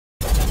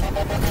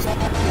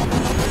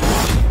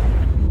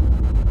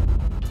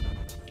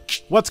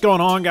What's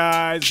going on,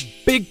 guys?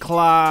 Big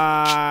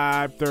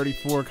Clive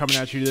 34 coming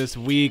at you this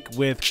week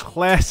with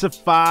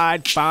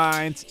Classified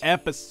Finds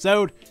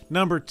episode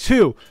number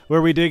 2,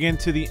 where we dig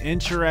into the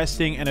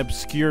interesting and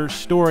obscure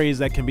stories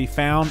that can be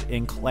found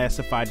in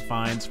classified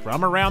finds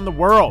from around the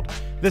world.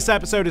 This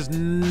episode is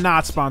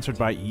not sponsored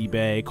by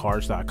eBay,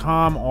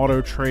 Cars.com,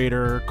 Auto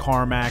Trader,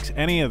 CarMax,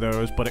 any of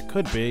those, but it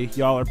could be.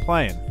 Y'all are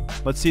playing.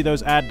 Let's see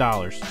those ad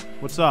dollars.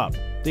 What's up?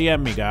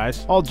 DM me,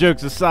 guys. All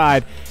jokes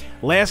aside,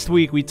 last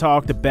week we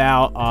talked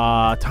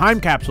about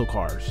time capsule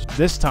cars.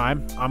 This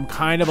time, I'm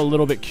kind of a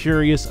little bit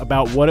curious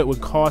about what it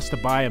would cost to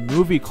buy a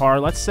movie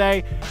car. Let's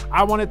say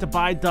I wanted to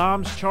buy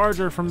Dom's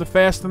Charger from the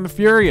Fast and the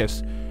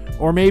Furious,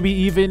 or maybe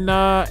even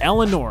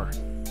Eleanor,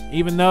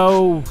 even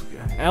though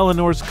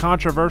Eleanor's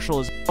controversial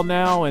as hell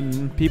now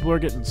and people are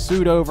getting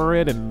sued over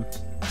it, and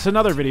it's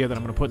another video that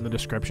I'm going to put in the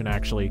description,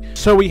 actually.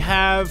 So we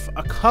have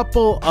a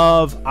couple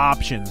of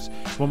options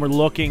when we're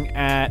looking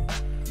at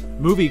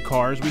movie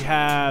cars. We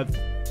have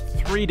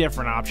 3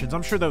 different options.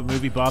 I'm sure the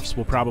movie buffs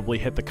will probably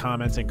hit the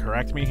comments and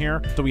correct me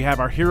here. So we have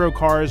our hero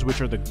cars,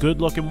 which are the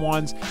good looking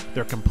ones.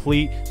 They're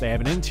complete. They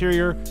have an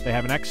interior, they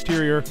have an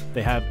exterior,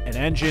 they have an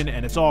engine,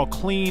 and it's all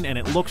clean and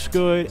it looks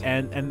good,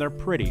 and they're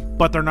pretty.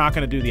 But they're not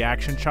going to do the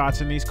action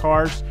shots in these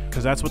cars,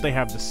 because that's what they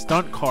have the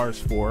stunt cars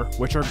for,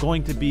 which are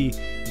going to be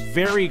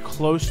very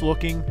close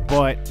looking,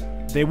 but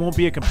they won't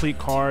be a complete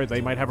car.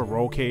 They might have a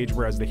roll cage,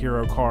 whereas the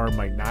hero car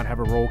might not have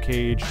a roll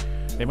cage.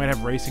 They might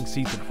have racing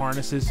seats and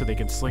harnesses so they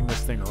can sling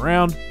this thing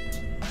around.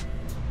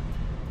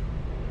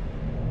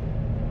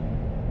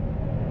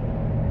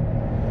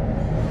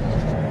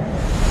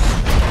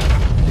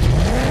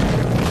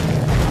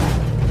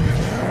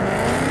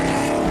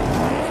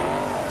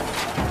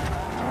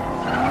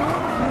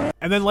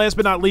 And then last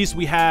but not least,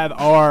 we have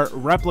our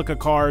replica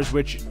cars,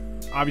 which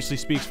obviously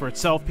speaks for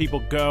itself.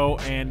 People go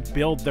and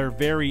build their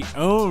very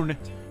own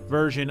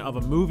version of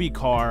a movie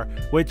car,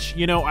 which,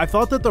 you know, I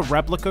thought that the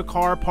replica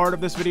car part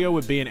of this video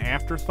would be an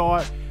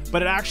afterthought,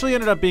 but it actually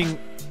ended up being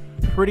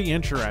pretty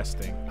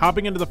interesting.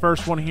 Hopping into the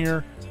first one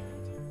here,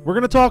 we're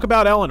going to talk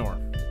about Eleanor.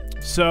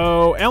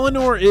 So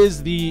Eleanor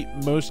is the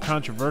most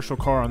controversial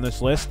car on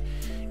this list.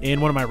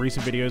 In one of my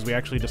recent videos, we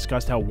actually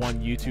discussed how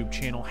one YouTube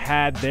channel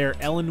had their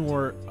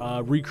Eleanor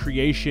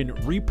recreation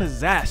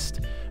repossessed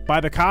by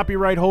the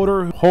copyright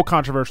holder. Whole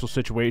controversial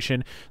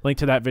situation. Link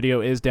to that video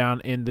is down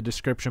in the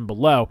description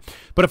below.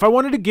 But if I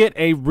wanted to get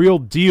a real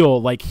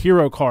deal, like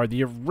hero car,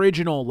 the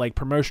original like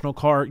promotional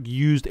car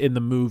used in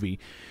the movie,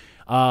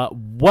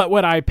 what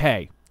would I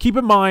pay? Keep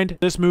in mind,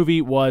 this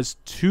movie was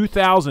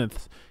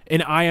 2000th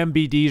in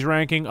IMDB's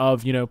ranking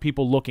of, you know,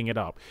 people looking it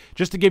up.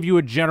 Just to give you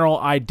a general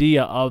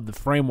idea of the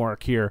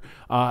framework here,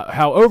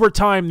 how over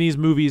time these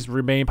movies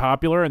remain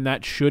popular, and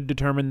that should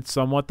determine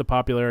somewhat the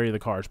popularity of the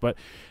cars. But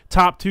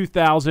top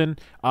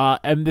 2000,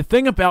 and the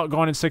thing about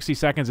Gone in 60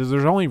 Seconds is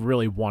there's only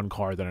really one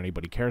car that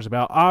anybody cares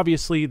about.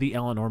 Obviously, the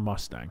Eleanor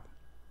Mustang.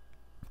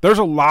 There's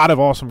a lot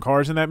of awesome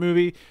cars in that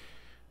movie.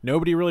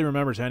 Nobody really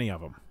remembers any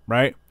of them,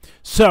 right?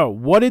 So,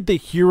 what did the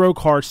hero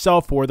car sell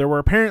for? There were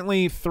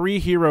apparently 3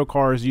 hero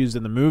cars used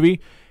in the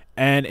movie,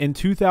 and in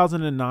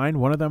 2009,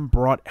 one of them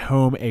brought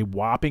home a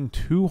whopping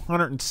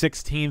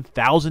 $216,000.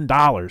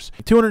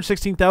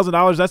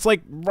 $216,000, that's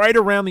like right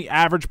around the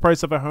average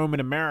price of a home in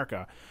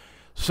America.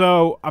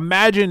 So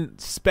imagine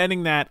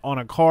spending that on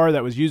a car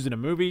that was used in a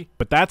movie,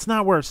 but that's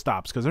not where it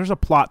stops, because there's a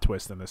plot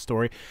twist in this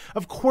story.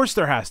 Of course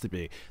there has to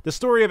be. The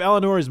story of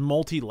Eleanor is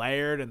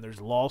multi-layered, and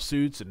there's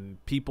lawsuits and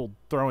people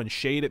throwing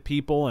shade at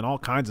people and all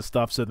kinds of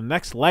stuff. So the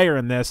next layer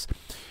in this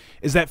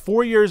is that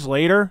 4 years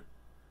later,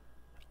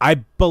 I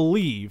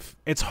believe,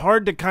 it's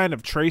hard to kind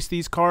of trace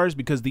these cars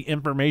because the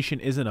information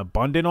isn't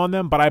abundant on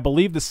them, but I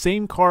believe the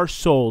same car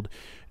sold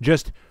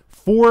just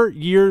 4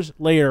 years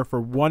later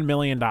for $1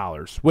 million,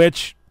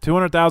 which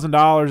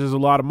 $200,000 is a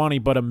lot of money,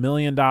 but $1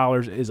 million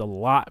is a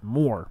lot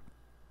more.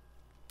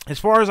 As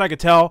far as I could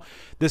tell,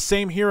 this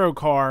same hero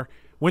car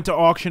went to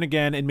auction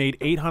again and made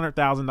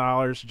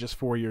 $800,000 just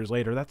 4 years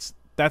later. That's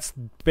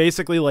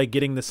basically like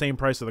getting the same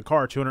price of the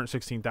car,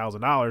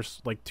 $216,000,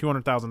 like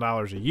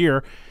 $200,000 a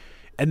year,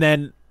 and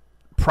then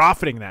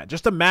profiting that.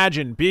 Just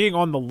imagine being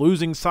on the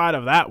losing side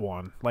of that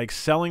one, like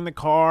selling the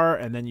car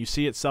and then you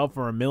see it sell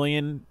for $1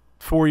 million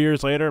 4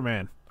 years later.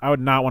 Man, I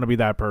would not want to be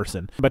that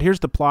person. But here's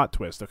the plot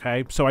twist,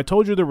 okay? So I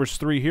told you there was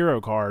 3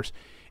 hero cars.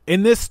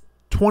 In this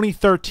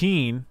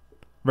 2013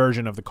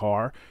 version of the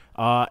car,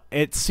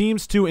 it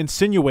seems to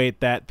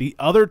insinuate that the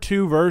other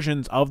 2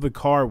 versions of the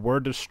car were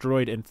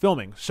destroyed in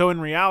filming. So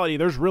in reality,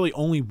 there's really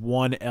only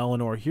one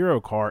Eleanor hero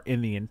car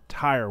in the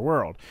entire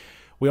world.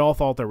 We all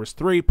thought there was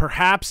 3.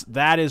 Perhaps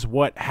that is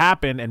what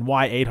happened and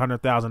why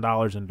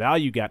 $800,000 in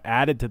value got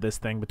added to this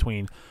thing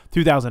between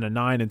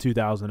 2009 and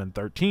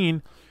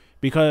 2013.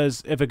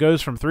 Because if it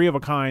goes from 3 of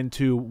a kind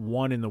to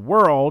 1 in the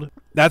world,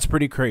 that's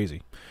pretty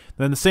crazy.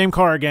 Then the same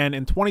car again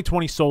in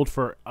 2020 sold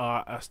for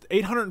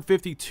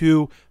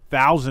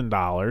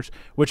 $852,000,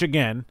 which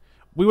again,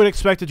 we would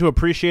expect it to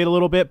appreciate a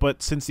little bit,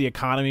 but since the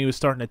economy was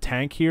starting to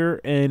tank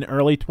here in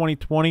early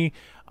 2020,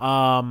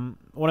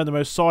 one of the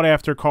most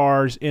sought-after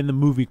cars in the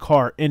movie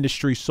car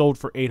industry sold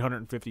for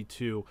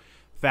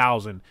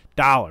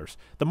 $852,000.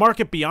 The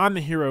market beyond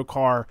the hero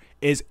car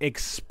is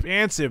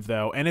expansive,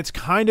 though, and it's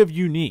kind of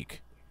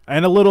unique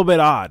and a little bit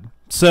odd.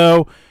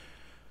 So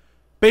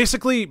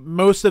basically,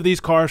 most of these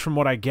cars, from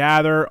what I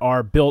gather,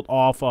 are built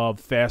off of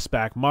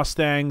fastback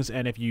Mustangs,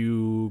 and if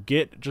you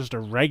get just a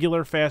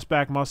regular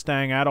fastback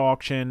Mustang at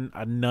auction,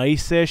 a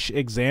nice-ish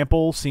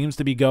example seems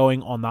to be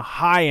going on the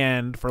high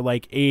end for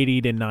like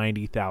 $80,000 to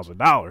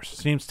 $90,000.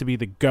 Seems to be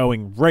the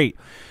going rate.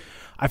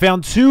 I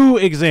found two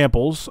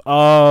examples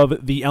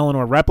of the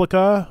Eleanor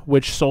replica,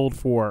 which sold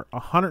for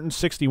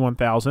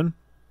 $161,000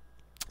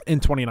 in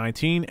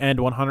 2019 and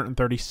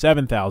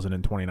 $137,000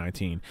 in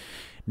 2019.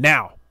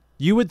 Now,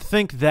 you would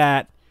think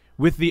that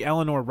with the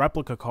Eleanor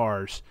replica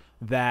cars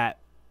that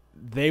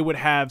they would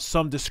have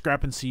some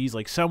discrepancies,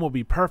 like some will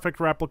be perfect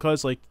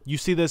replicas, like you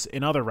see this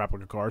in other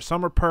replica cars.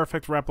 Some are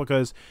perfect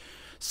replicas,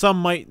 some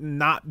might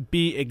not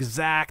be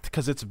exact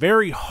because it's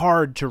very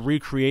hard to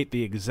recreate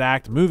the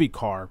exact movie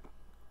car.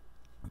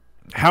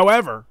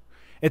 However,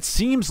 it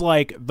seems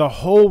like the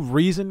whole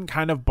reason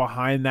kind of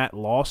behind that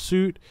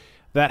lawsuit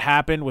that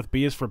happened with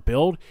B is for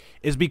Build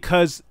is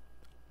because,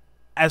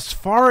 as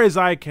far as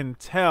I can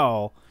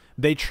tell,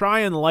 they try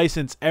and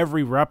license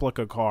every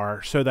replica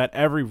car so that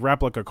every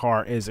replica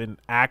car is an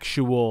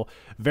actual,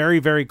 very,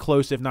 very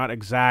close, if not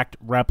exact,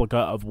 replica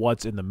of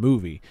what's in the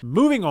movie.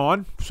 Moving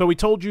on, so we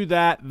told you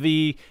that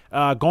the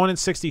Gone in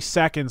 60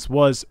 Seconds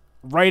was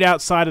right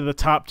outside of the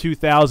top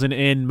 2,000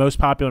 in most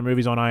popular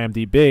movies on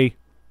IMDB,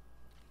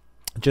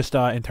 just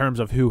in terms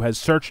of who has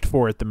searched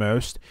for it the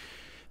most.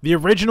 The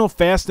original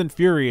Fast and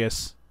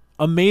Furious,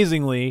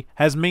 amazingly,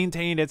 has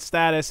maintained its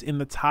status in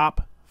the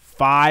top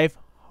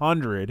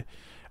 500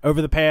 over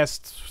the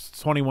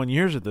past 21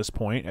 years at this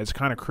point. It's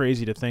kind of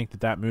crazy to think that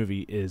that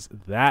movie is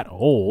that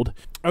old.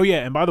 Oh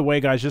yeah, and by the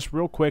way, guys, just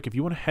real quick, if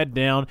you want to head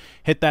down,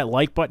 hit that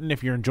like button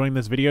if you're enjoying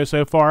this video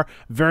so far.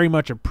 Very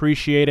much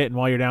appreciate it. And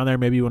while you're down there,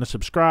 maybe you want to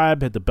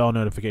subscribe, hit the bell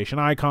notification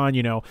icon.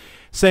 You know,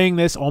 saying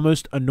this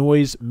almost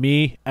annoys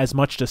me as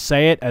much to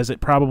say it as it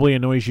probably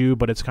annoys you,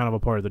 but it's kind of a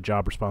part of the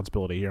job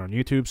responsibility here on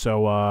YouTube.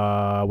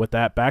 So with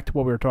that, back to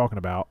what we were talking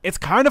about. It's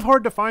kind of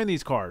hard to find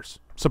these cars.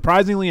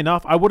 Surprisingly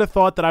enough, I would have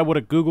thought that I would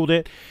have Googled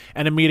it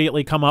and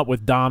immediately come up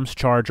with Dom's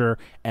Charger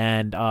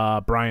and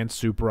Brian's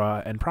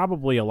Supra and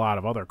probably a lot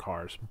of other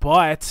cars.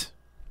 But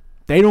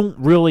they don't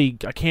really,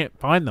 I can't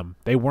find them.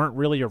 They weren't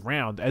really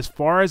around. As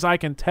far as I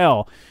can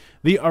tell,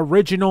 the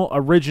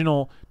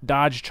original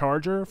Dodge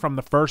Charger from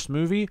the first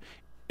movie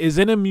is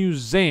in a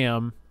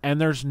museum,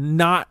 and there's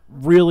not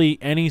really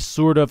any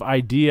sort of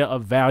idea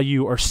of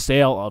value or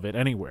sale of it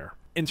anywhere.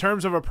 In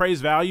terms of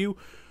appraised value,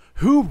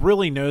 who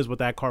really knows what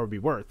that car would be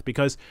worth?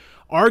 Because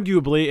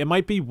arguably, it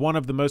might be one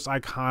of the most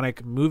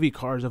iconic movie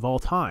cars of all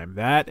time.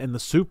 That and the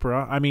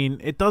Supra, I mean,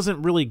 it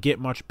doesn't really get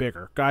much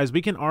bigger. Guys,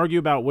 we can argue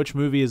about which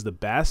movie is the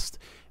best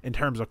in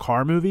terms of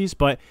car movies,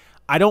 but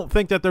I don't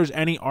think that there's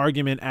any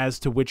argument as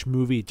to which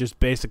movie just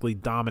basically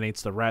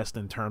dominates the rest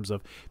in terms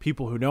of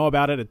people who know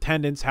about it,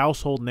 attendance,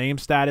 household name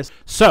status.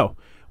 So,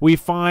 we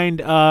find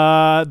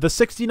the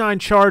 69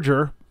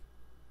 Charger,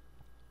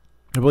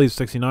 I believe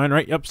 69,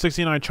 right? Yep,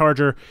 69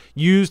 Charger,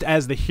 used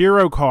as the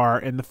hero car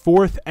in the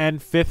 4th and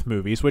 5th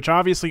movies, which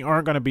obviously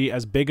aren't going to be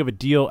as big of a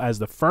deal as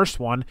the first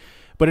one,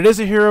 but it is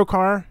a hero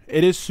car.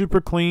 It is super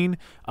clean.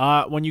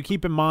 When you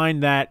keep in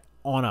mind that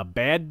on a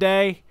bad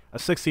day, a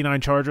 69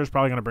 Charger is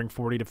probably going to bring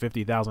 $40,000 to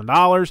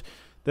 $50,000.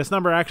 This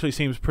number actually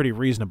seems pretty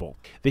reasonable.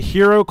 The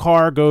hero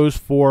car goes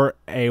for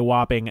a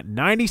whopping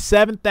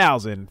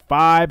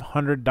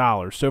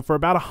 $97,500. So for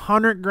about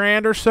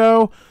 $100,000 or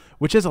so,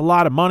 which is a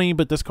lot of money,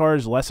 but this car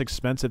is less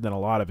expensive than a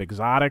lot of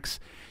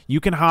exotics, you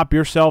can hop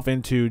yourself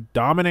into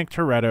Dominic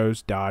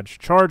Toretto's Dodge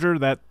Charger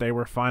that they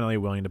were finally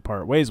willing to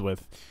part ways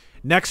with.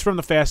 Next, from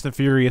the Fast and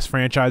Furious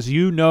franchise,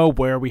 you know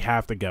where we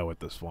have to go with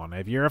this one.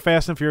 If you're a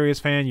Fast and Furious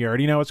fan, you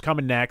already know what's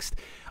coming next.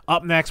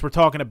 Up next, we're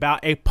talking about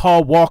a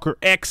Paul Walker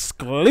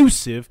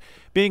exclusive.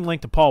 Being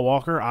linked to Paul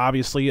Walker,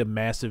 obviously a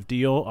massive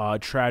deal.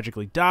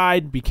 Tragically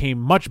died, became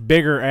much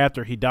bigger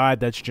after he died.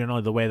 That's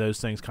generally the way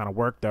those things kind of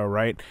work, though,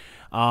 right?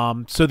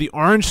 So the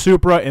orange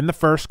Supra in the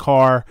first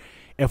car.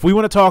 If we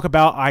want to talk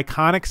about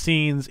iconic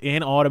scenes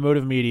in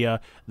automotive media,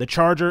 the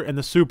Charger and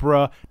the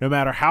Supra, no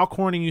matter how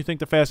corny you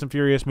think the Fast and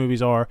Furious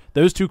movies are,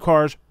 those two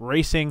cars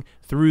racing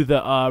through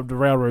the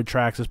railroad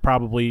tracks is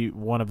probably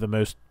one of the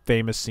most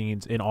famous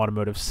scenes in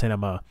automotive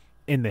cinema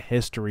in the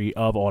history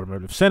of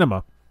automotive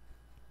cinema.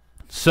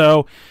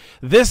 So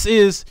this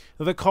is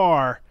the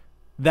car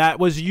that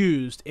was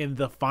used in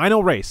the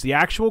final race, the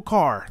actual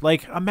car.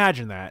 Like,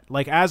 imagine that.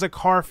 Like, as a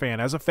car fan,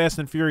 as a Fast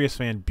and Furious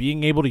fan,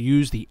 being able to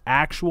use the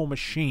actual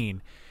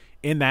machine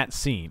in that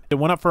scene. It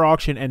went up for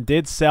auction and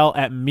did sell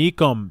at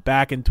Mecum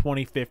back in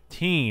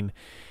 2015.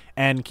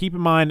 And keep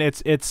in mind,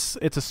 it's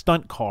a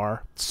stunt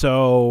car,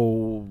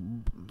 so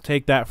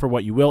take that for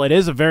what you will. It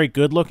is a very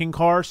good-looking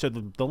car, so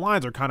the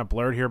lines are kind of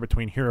blurred here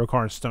between hero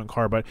car and stunt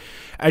car. But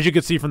as you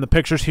can see from the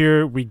pictures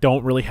here, we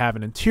don't really have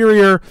an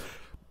interior,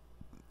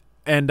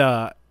 and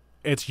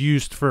it's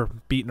used for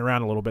beating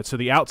around a little bit. So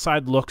the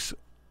outside looks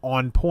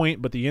on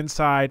point, but the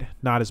inside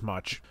not as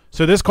much.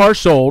 So this car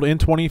sold in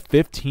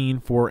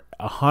 2015 for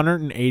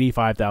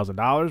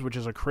 $185,000, which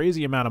is a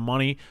crazy amount of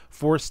money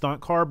for a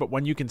stunt car. But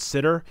when you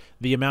consider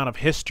the amount of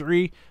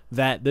history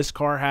that this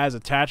car has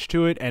attached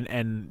to it,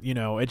 and you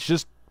know, it's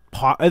just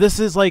this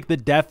is like the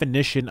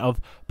definition of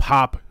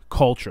pop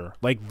culture.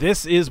 Like,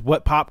 this is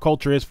what pop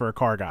culture is for a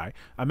car guy.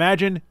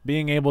 Imagine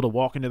being able to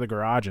walk into the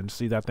garage and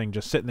see that thing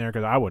just sitting there,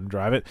 because I wouldn't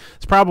drive it.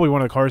 It's probably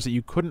one of the cars that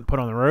you couldn't put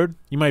on the road.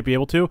 You might be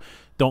able to.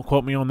 Don't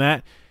quote me on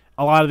that.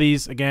 A lot of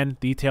these, again,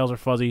 details are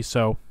fuzzy,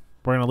 so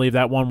we're going to leave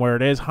that one where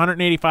it is.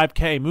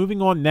 $185K.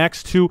 Moving on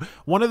next to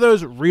one of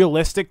those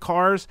realistic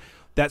cars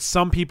that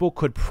some people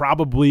could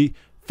probably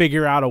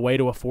figure out a way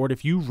to afford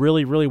if you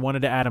really, really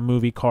wanted to add a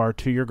movie car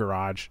to your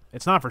garage.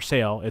 It's not for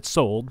sale. It's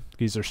sold.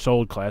 These are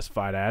sold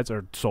classified ads,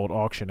 or sold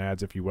auction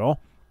ads, if you will,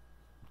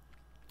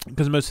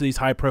 because most of these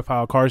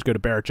high-profile cars go to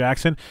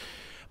Barrett-Jackson.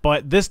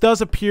 But this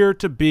does appear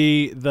to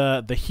be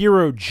the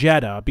Hero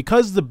Jetta.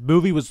 Because the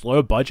movie was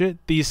low budget,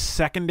 these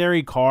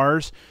secondary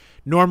cars,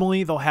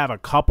 normally they'll have a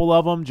couple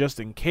of them just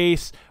in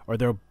case, or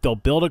they'll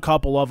build a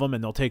couple of them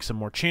and they'll take some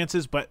more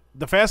chances. But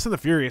the Fast and the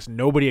Furious,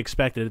 nobody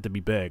expected it to be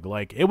big.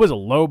 Like, it was a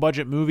low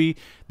budget movie.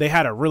 They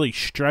had to really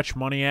stretch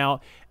money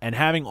out, and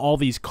having all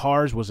these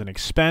cars was an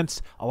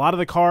expense. A lot of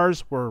the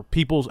cars were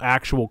people's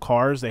actual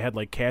cars. They had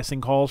like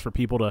casting calls for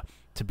people to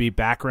be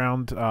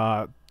background,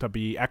 to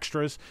be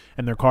extras,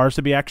 and their cars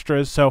to be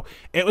extras. So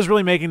it was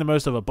really making the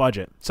most of a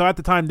budget. So at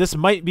the time, this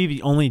might be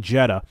the only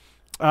Jetta.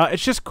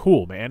 It's just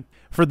cool, man.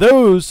 For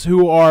those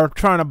who are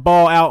trying to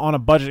ball out on a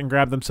budget and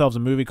grab themselves a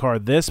movie car,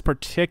 this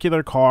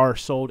particular car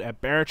sold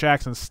at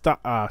Barrett-Jackson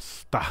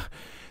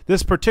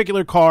this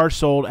particular car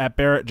sold at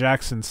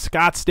Barrett-Jackson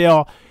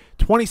Scottsdale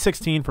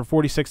 2016 for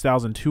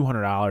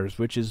 $46,200,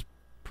 which is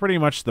pretty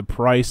much the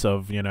price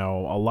of, you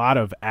know, a lot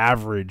of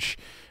average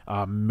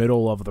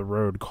middle of the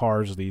road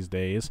cars these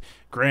days.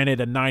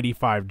 Granted, a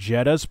 95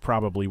 Jetta's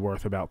probably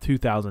worth about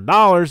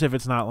 $2,000 if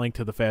it's not linked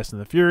to the Fast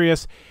and the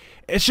Furious.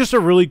 It's just a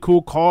really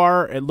cool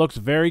this It looks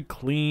very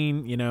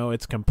clean. You know,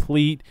 it's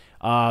complete.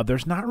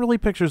 There's not really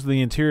pictures of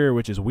the interior,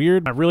 which is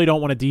weird. I really don't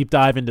want to deep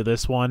dive into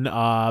this one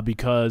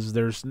because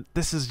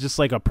this is just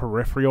like a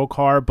peripheral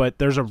car, but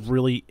there's a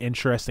really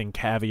interesting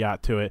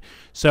caveat to it.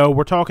 So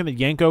we're talking the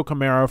Yenko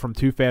Camaro from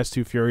Too Fast,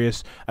 Too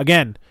Furious.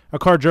 Again, a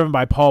car driven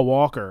by Paul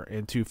Walker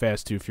in Too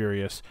Fast, Too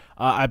Furious.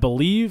 I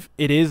believe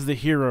it is the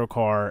hero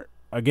car.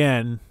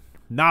 Again,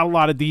 not a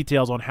lot of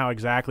details on how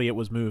exactly it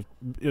was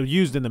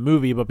used in the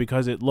movie, but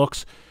because it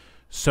looks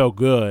so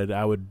good,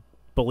 I would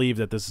believe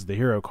that this is the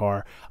hero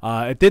car.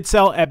 It did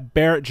sell at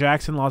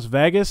Barrett-Jackson, Las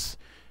Vegas,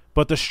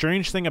 but the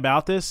strange thing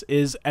about this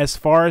is, as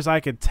far as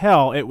I could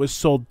tell, it was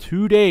sold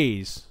 2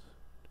 days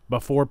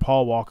before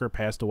Paul Walker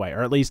passed away,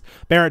 or at least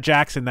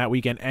Barrett-Jackson that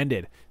weekend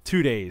ended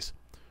 2 days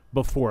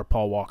before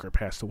Paul Walker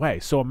passed away.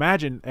 So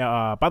imagine,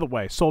 by the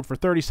way, sold for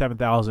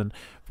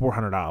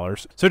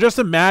 $37,400. So just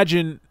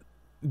imagine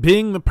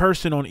being the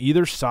person on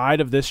either side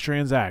of this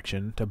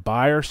transaction to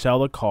buy or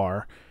sell a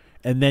car,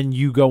 and then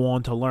you go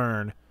on to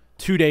learn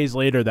 2 days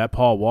later that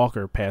Paul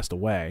Walker passed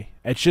away.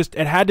 It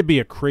had to be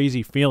a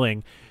crazy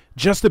feeling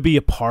just to be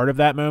a part of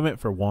that moment,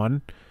 for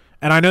one.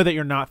 And I know that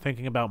you're not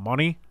thinking about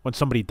money when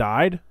somebody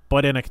died,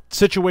 but in a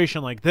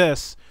situation like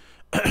this,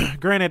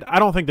 granted, I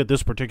don't think that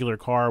this particular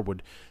car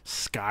would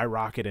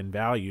skyrocket in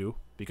value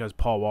because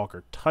Paul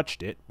Walker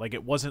touched it. Like,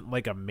 it wasn't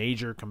like a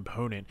major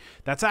component.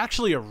 That's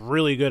actually a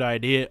really good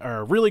idea, or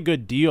a really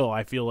good deal,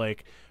 I feel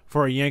like,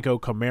 for a Yenko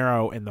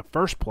Camaro in the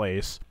first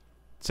place.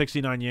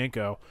 69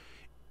 Yenko,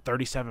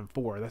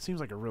 37.4. That seems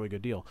like a really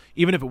good deal,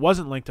 even if it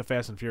wasn't linked to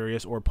Fast and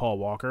Furious or Paul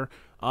Walker.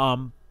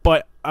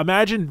 But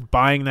imagine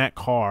buying that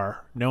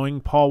car,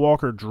 knowing Paul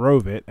Walker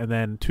drove it, and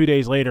then 2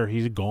 days later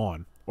he's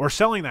gone. Or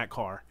selling that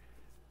car.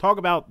 Talk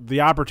about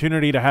the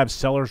opportunity to have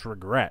seller's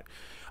regret.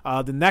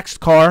 The next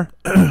car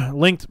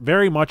linked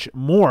very much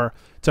more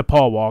to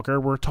Paul Walker.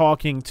 We're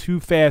talking Too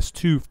Fast,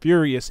 Too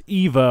Furious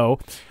Evo.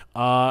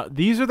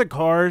 These are the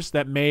cars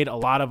that made a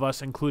lot of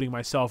us, including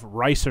myself,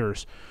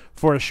 racers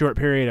for a short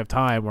period of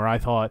time, where I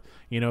thought,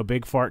 you know,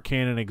 big fart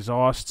cannon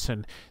exhausts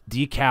and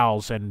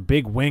decals and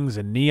big wings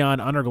and neon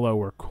underglow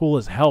were cool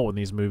as hell when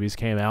these movies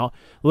came out.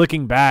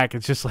 Looking back,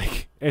 it's just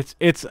like,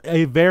 it's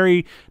a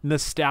very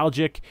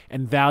nostalgic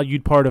and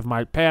valued part of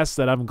my past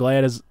that I'm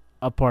glad is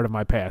a part of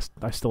my past.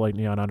 I still like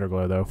neon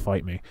underglow, though.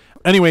 Fight me.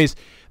 Anyways,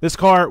 this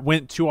car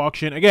went to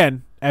auction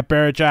again at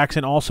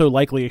Barrett-Jackson, also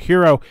likely a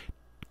hero.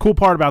 Cool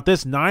part about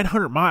this,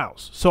 900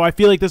 miles. So I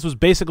feel like this was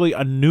basically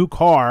a new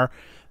car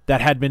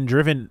that had been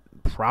driven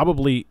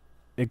probably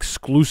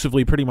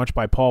exclusively pretty much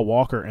by Paul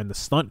Walker and the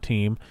stunt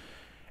team,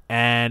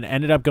 and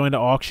ended up going to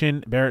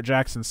auction.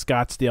 Barrett-Jackson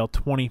Scottsdale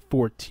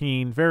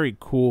 2014. Very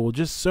cool.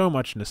 Just so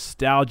much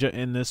nostalgia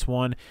in this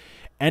one.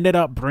 ended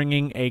up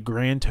bringing a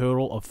grand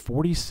total of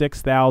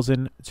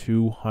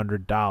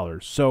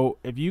 $46,200. So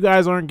if you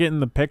guys aren't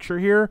getting the picture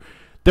here,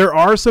 there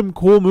are some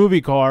cool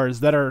movie cars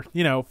that are,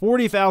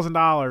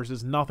 $40,000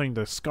 is nothing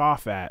to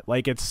scoff at.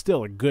 Like, it's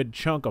still a good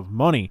chunk of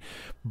money.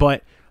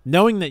 But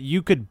knowing that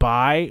you could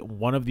buy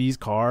one of these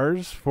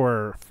cars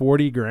for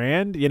 40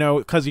 grand,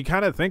 because you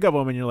kind of think of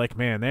them and you're like,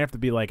 man, they have to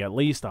be like at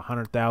least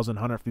 $100,000,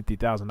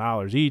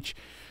 $150,000 each.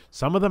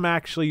 Some of them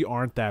actually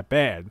aren't that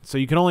bad. So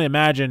you can only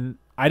imagine.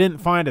 I didn't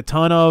find a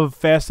ton of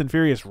Fast and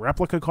Furious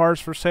replica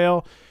cars for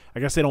sale. I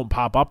guess they don't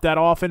pop up that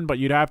often, but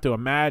you'd have to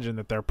imagine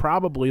that they're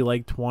probably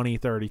like $20,000,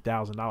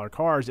 $30,000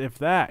 cars, if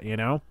that,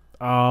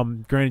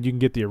 Granted, you can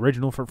get the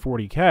original for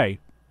 $40K.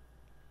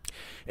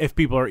 If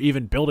people are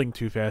even building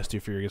two Fast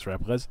and Furious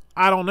replicas,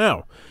 I don't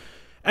know.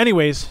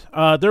 Anyways,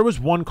 there was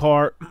one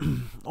car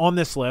on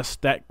this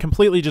list that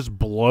completely just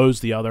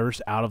blows the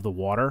others out of the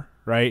water,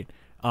 right?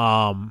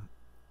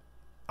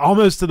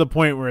 Almost to the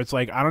point where it's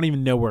like, I don't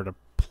even know where to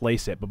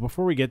place it. But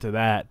before we get to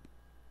that,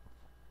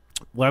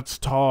 let's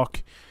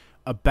talk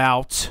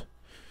about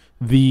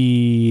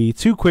the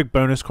two quick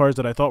bonus cars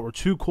that I thought were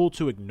too cool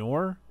to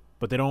ignore,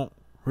 but they don't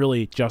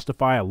really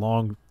justify a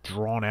long,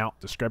 drawn-out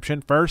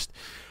description. First,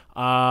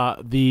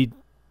 the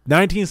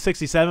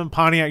 1967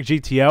 Pontiac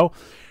GTO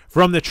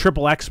from the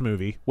Triple X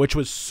movie, which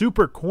was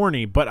super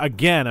corny, but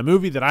again, a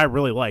movie that I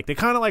really liked. It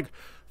kind of like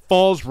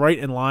falls right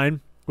in line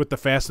with the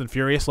Fast and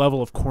Furious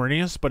level of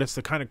corniness, but it's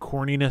the kind of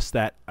corniness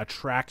that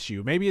attracts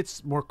you. Maybe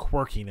it's more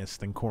quirkiness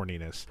than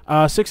corniness.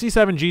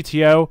 67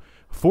 GTO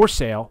for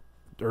sale,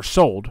 or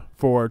sold,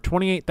 for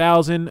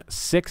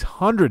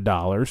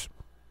 $28,600,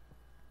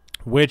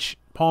 which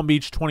Palm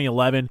Beach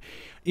 2011,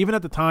 even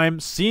at the time,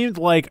 seemed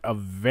like a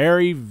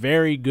very,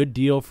 very good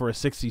deal for a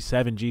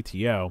 67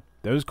 GTO.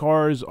 Those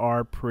cars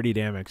are pretty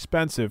damn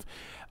expensive.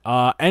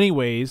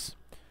 Anyways,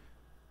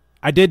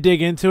 I did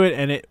dig into it,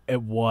 and it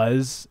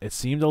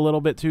seemed a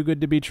little bit too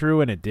good to be true,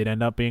 and it did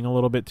end up being a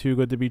little bit too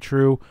good to be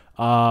true.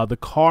 The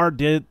car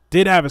did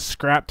have a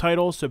scrap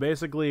title, so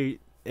basically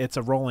it's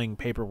a rolling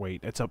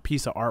paperweight. It's a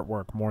piece of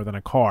artwork more than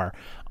a car.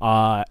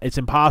 It's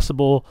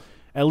impossible,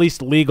 at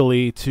least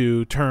legally,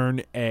 to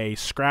turn a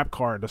scrap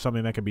car into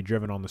something that can be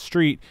driven on the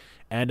street.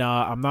 And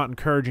I'm not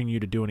encouraging you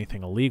to do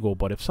anything illegal,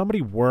 but if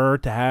somebody were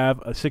to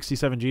have a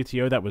 67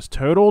 GTO that was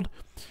totaled,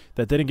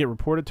 that didn't get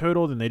reported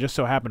totaled, and they just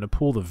so happened to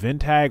pull the VIN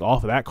tag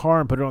off of that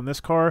car and put it on this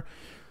car,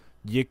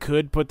 you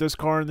could put this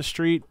car in the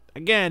street.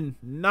 Again,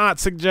 not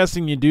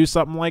suggesting you do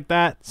something like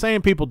that.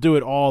 Saying people do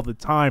it all the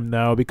time,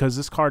 though, because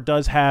this car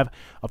does have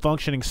a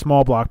functioning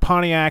small block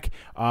Pontiac,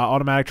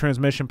 automatic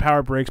transmission,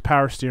 power brakes,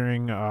 power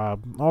steering,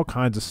 all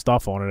kinds of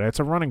stuff on it. It's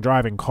a running,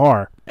 driving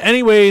car.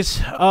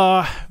 Anyways,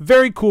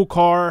 very cool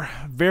car.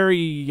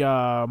 Very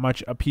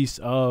much a piece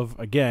of,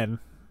 again,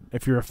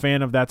 if you're a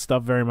fan of that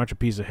stuff, very much a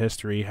piece of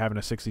history. Having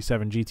a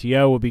 67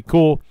 GTO would be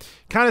cool.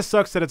 Kind of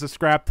sucks that it's a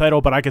scrap title,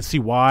 but I can see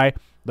why.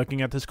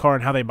 Looking at this car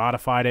and how they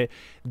modified it,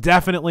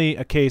 definitely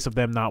a case of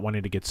them not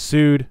wanting to get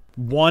sued.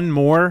 One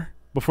more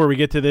before we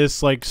get to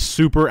this like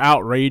super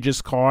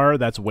outrageous car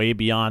that's way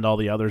beyond all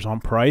the others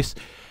on price.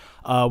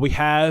 We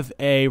have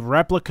a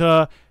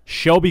replica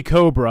Shelby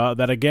Cobra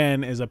that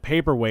again is a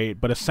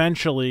paperweight, but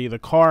essentially the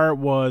car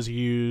was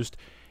used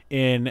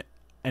in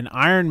an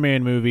Iron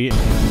Man movie.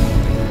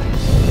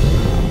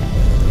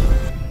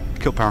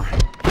 Kill power.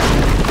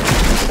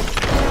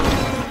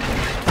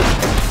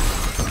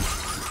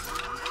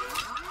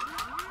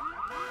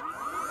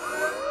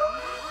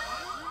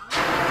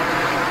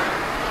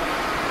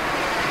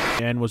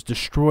 And was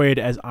destroyed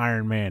as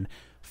Iron Man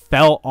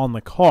fell on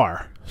the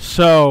car.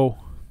 So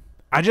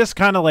I just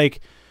kind of like,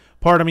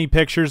 part of me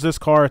pictures this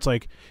car. It's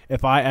like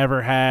if I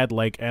ever had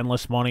like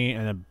endless money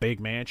and a big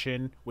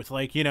mansion with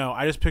like,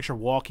 I just picture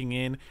walking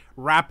in,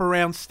 wrap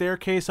around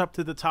staircase up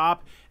to the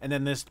top, and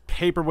then this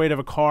paperweight of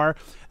a car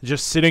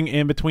just sitting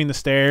in between the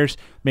stairs.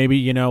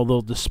 Maybe, a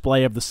little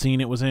display of the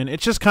scene it was in.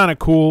 It's just kind of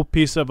cool.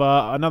 Piece of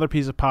another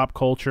piece of pop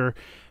culture.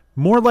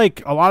 More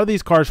like a lot of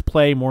these cars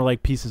play more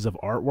like pieces of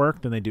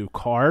artwork than they do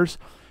cars.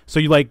 So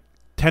you like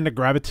tend to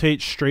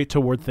gravitate straight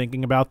toward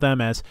thinking about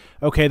them as,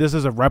 okay, this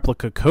is a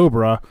replica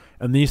Cobra,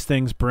 and these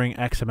things bring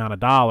X amount of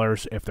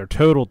dollars if they're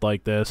totaled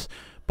like this.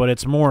 But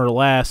it's more or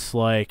less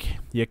like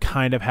you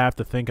kind of have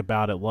to think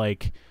about it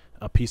like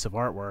a piece of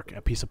artwork,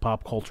 a piece of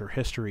pop culture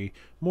history,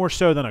 more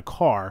so than a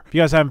car. If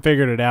you guys haven't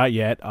figured it out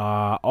yet,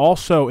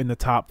 also in the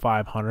top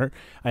 500,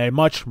 a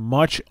much,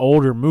 much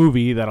older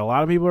movie that a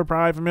lot of people are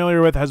probably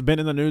familiar with, has been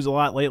in the news a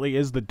lot lately,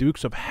 is The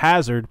Dukes of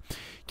Hazzard.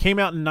 Came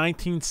out in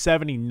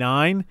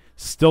 1979,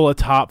 still a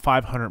top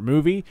 500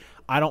 movie.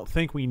 I don't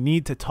think we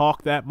need to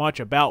talk that much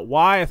about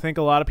why. I think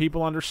a lot of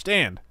people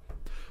understand.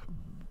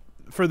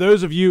 For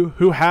those of you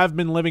who have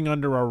been living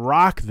under a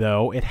rock,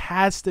 though, it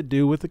has to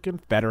do with the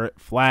Confederate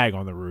flag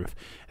on the roof.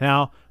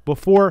 Now,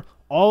 before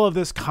all of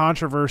this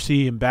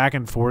controversy and back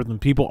and forth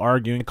and people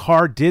arguing, the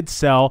car did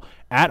sell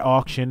at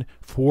auction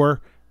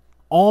for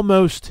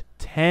almost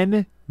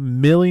 $10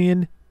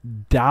 million.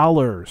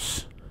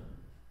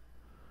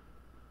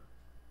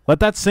 Let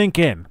that sink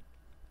in.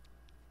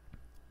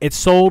 It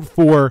sold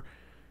for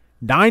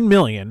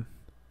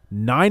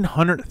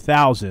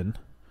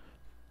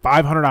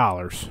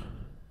 $9,900,500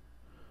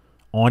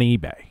 on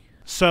eBay.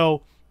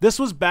 So this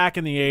was back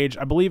in the age,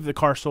 I believe the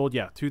car sold,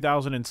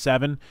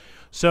 2007.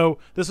 So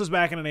this was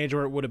back in an age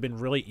where it would have been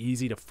really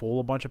easy to fool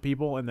a bunch of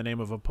people in the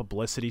name of a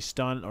publicity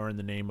stunt or in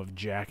the name of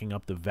jacking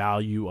up the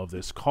value of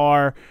this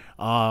car.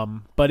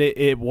 But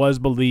it was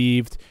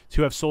believed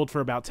to have sold for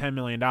about $10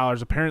 million.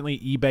 Apparently,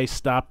 eBay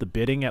stopped the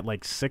bidding at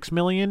like $6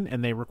 million,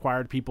 and they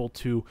required people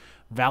to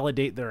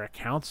validate their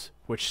accounts,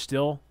 which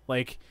still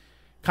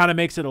kind of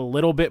makes it a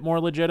little bit more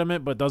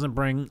legitimate, but doesn't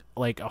bring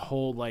like a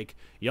whole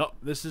yup,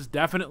 this is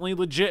definitely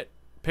legit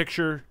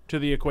picture to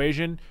the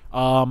equation.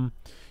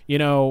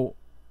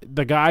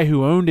 The guy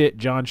who owned it,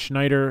 John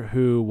Schneider,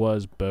 who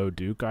was Bo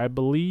Duke, I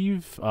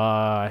believe,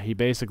 he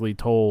basically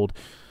told,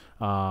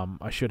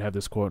 I should have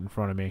this quote in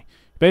front of me.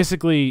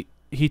 Basically,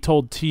 he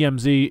told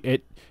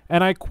TMZ,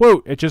 and I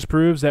quote, "It just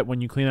proves that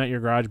when you clean out your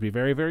garage, be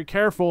very, very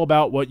careful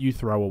about what you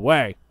throw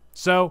away."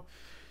 So,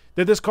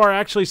 did this car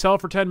actually sell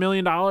for $10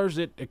 million?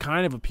 It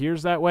kind of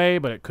appears that way,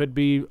 but it could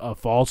be a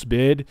false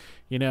bid.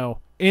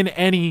 In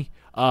any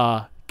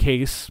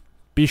case,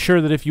 be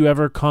sure that if you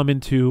ever come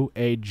into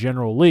a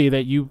General Lee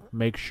that you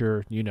make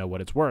sure you know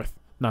what it's worth.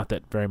 Not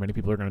that very many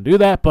people are going to do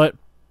that, but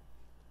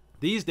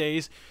these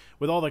days,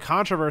 with all the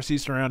controversy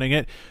surrounding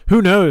it,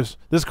 who knows?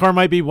 This car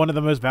might be one of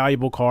the most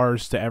valuable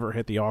cars to ever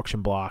hit the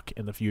auction block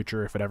in the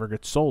future if it ever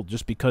gets sold,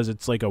 just because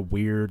it's like a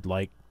weird,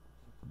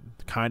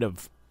 kind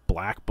of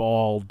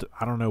blackballed,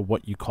 I don't know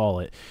what you call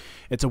it.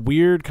 It's a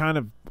weird kind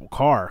of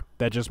car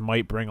that just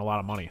might bring a lot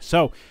of money.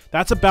 So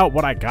that's about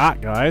what I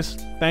got, guys.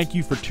 Thank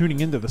you for tuning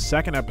into the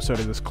second episode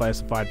of this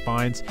Classified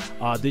Finds.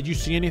 Did you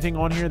see anything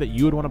on here that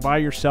you would want to buy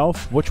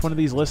yourself? Which one of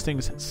these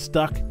listings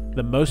stuck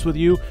the most with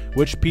you?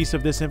 Which piece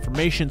of this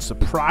information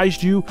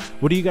surprised you?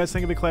 What do you guys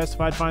think of the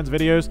Classified Finds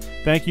videos?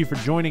 Thank you for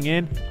joining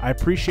in. I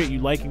appreciate you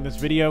liking this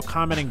video,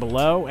 commenting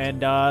below,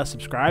 and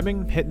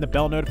subscribing, hitting the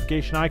bell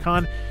notification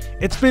icon.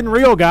 It's been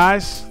real,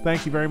 guys.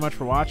 Thank you very much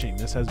for watching.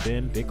 This has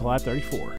been Big Collab 34.